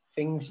NFL.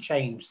 Things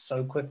change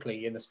so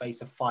quickly in the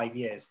space of 5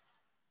 years,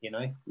 you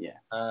know?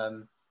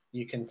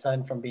 You can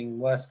turn from being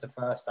worst to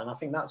first. And I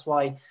think that's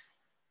what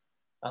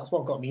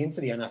got me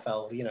into the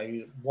NFL, you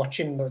know,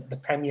 watching the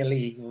Premier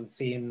League and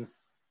seeing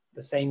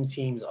the same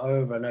teams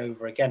over and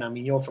over again. I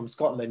mean, you're from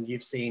Scotland,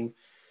 you've seen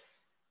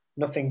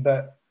nothing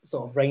but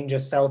sort of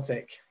Rangers,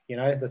 Celtic, you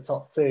know, the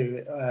top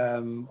two.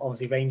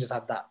 Obviously, Rangers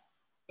had that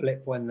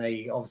blip when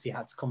they obviously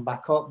had to come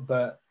back up,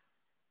 but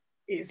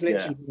it's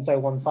literally been so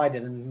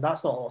one-sided, and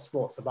that's not what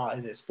sport's about,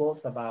 is it?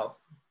 Sport's about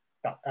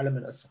that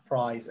element of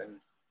surprise and,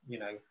 you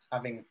know,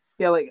 having...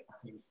 And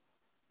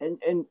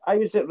I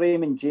was at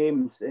Raymond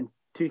James in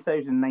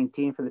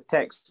 2019 for the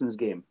Texans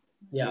game.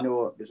 You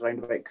know, it was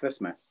around about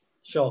Christmas.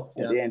 Sure.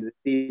 At the end of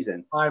the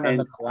season. I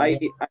remember I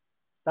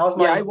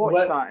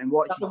watched that and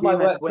watched that was my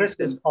work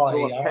Christmas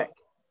party. That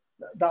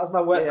was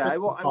my work Christmas party. I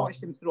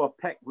watched him throw a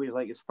pick with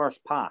like his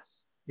first pass.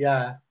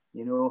 Yeah.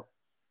 You know,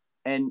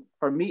 and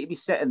for me to be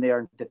sitting there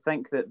and to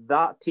think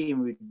that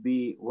team would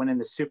be winning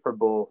the Super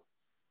Bowl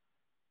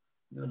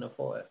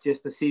for it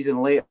just a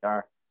season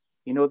later,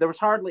 You know, there was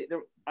hardly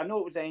there. I know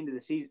it was the end of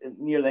the season,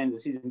 near the end of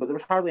the season, but there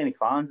was hardly any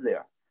fans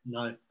there.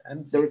 No,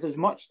 empty. There was as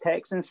much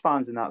Texans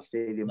fans in that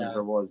stadium as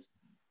there was.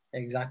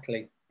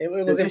 Exactly. It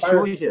was just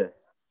embarrassing. shows you.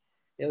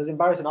 It was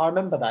embarrassing. I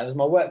remember that. It was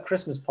my work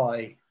Christmas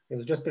party. It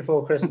was just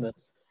before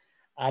Christmas.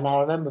 And I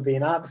remember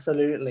being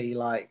absolutely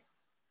like,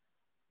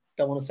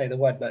 don't want to say the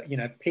word, but, you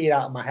know, peed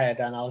out of my head.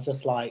 And I was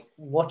just like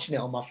watching it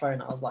on my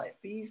phone. I was like,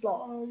 these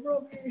lot are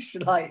rubbish.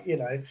 Like, you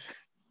know,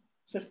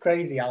 it's just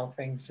crazy how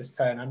things just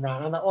turn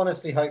around. And I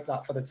honestly hope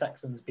that for the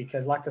Texans,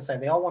 because like I say,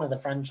 they are one of the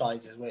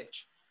franchises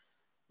which,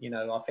 you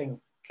know, I think,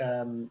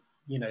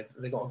 you know,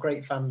 they've got a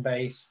great fan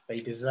base. They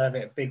deserve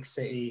it. A big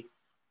city.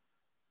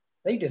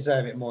 They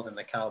deserve it more than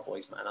the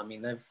Cowboys, man. I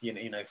mean, they've, you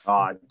know.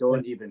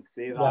 Don't even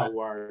say that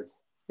word.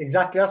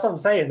 Exactly, that's what I'm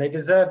saying. They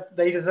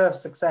deserve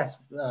success.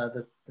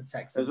 The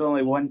Texans. There's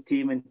only one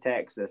team in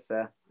Texas.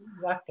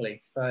 Exactly.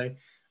 So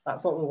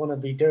that's what we want to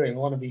be doing.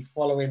 We want to be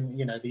following,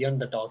 you know, the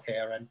underdog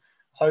here, and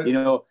hope. You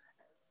know,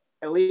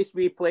 at least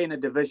we play in a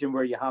division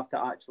where you have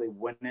to actually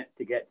win it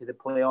to get to the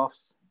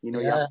playoffs. You know,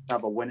 you have to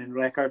have a winning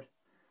record.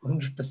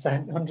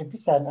 100%.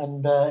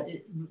 And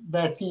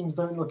their teams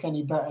don't look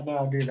any better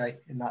now, do they,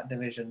 in that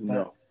division?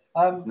 But,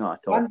 no,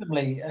 not at all.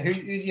 Randomly,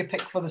 who's your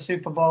pick for the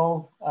Super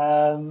Bowl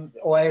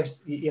or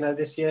AFC, you know,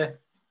 this year?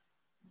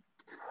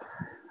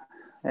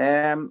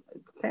 Kind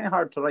of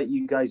hard to write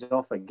you guys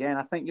off again.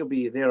 I think you'll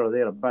be there or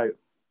thereabout.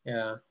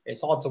 Yeah,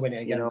 it's hard to win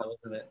it again, though,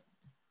 isn't it?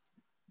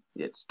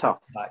 It's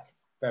tough.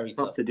 Very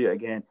tough to do it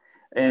again.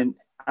 And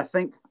I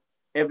think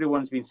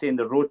everyone's been saying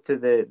the road to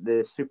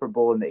the Super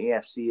Bowl in the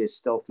AFC is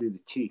still through the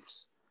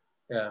Chiefs.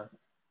 Yeah.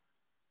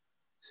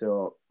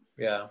 So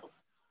yeah.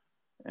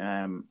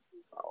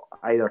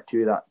 Either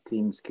two of that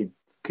teams could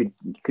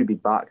be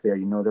back there.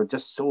 You know, they're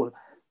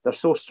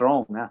so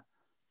strong.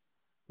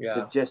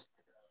 Yeah.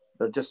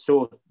 They're just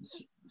so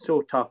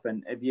tough.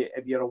 And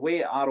if you're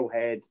away at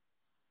Arrowhead,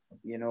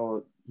 you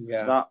know,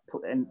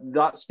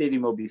 that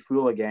stadium will be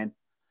full again.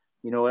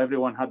 You know,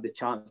 everyone had the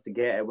chance to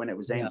get it when it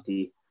was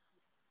empty.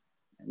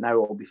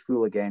 Now it will be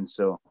full again.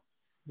 So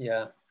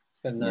yeah, it's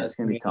going to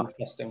be tough. An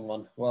interesting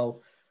one.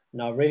 Well,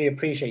 no, I really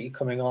appreciate you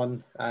coming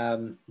on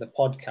the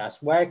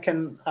podcast. Where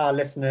can our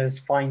listeners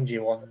find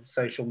you on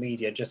social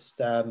media?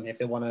 Just if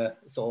they want to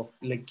sort of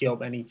link you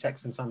up, any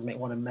Texans fans might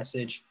want to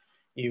message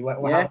you.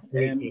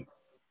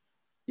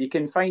 You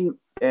can find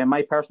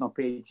my personal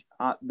page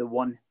at the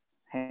one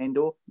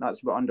handle.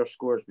 That's what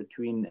underscores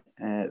between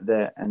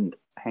the and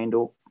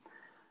handle.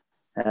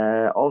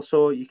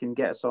 Also, you can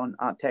get us on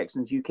at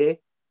Texans UK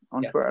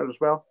on Twitter as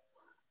well.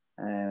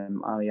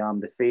 I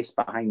am the face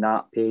behind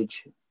that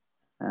page.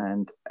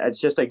 And it's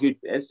just a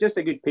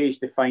good page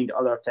to find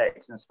other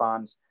Texans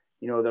fans.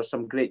 You know, there's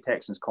some great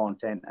Texans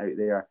content out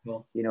there.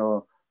 Cool. You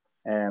know,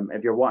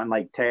 if you're wanting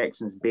like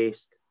Texans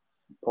based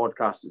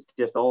podcasts, it's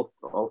just all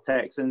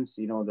Texans.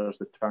 You know, there's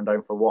the Turn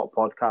Down for What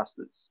podcast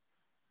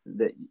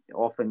that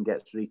often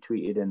gets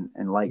retweeted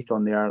and liked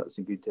on there. That's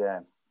a good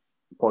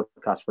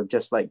podcast for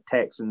just like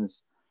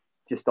Texans,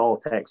 just all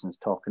Texans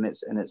talk, and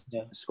it's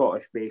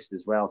Scottish based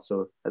as well.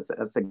 So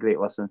it's a great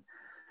listen.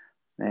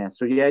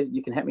 So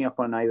you can hit me up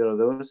on either of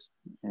those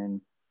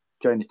and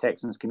join the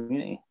Texans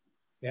community.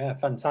 Yeah,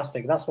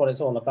 fantastic. That's what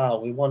it's all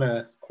about. We want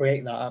to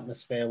create that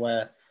atmosphere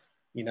where,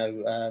 you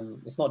know,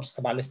 it's not just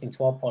about listening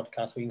to our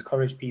podcast. We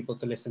encourage people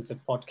to listen to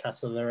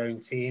podcasts of their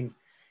own team.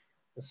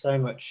 There's so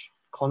much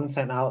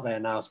content out there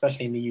now,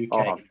 especially in the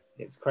UK.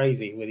 It's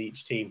crazy with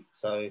each team.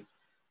 So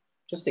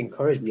just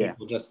encourage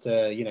people just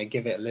to, you know,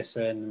 give it a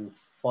listen,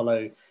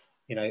 follow,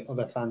 you know,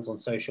 other fans on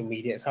social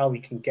media. It's how we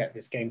can get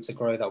this game to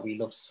grow that we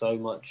love so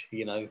much,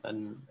 you know,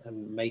 and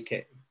make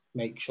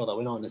sure that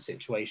we're not in a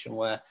situation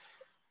where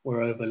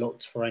we're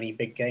overlooked for any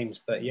big games.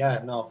 But yeah,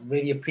 no,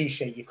 really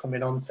appreciate you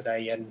coming on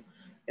today, and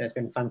it's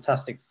been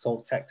fantastic to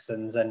talk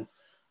Texans. And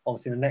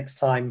obviously the next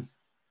time,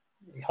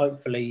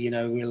 hopefully, you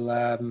know,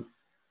 we'll,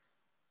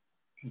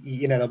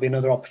 you know, there'll be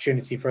another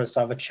opportunity for us to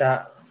have a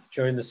chat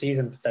during the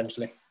season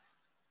potentially.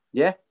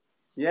 Yeah,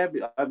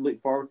 I'd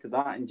look forward to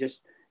that, and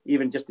just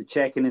to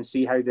check in and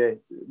see how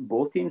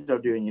both teams are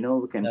doing. You know,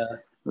 we can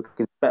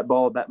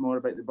spitball a bit more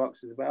about the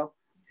Bucs as well.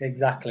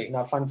 Exactly.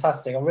 No,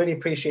 fantastic. I really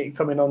appreciate you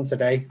coming on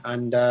today,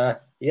 and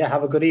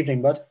have a good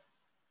evening, bud.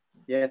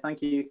 Yeah,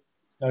 thank you.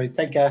 No worries.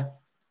 Take care.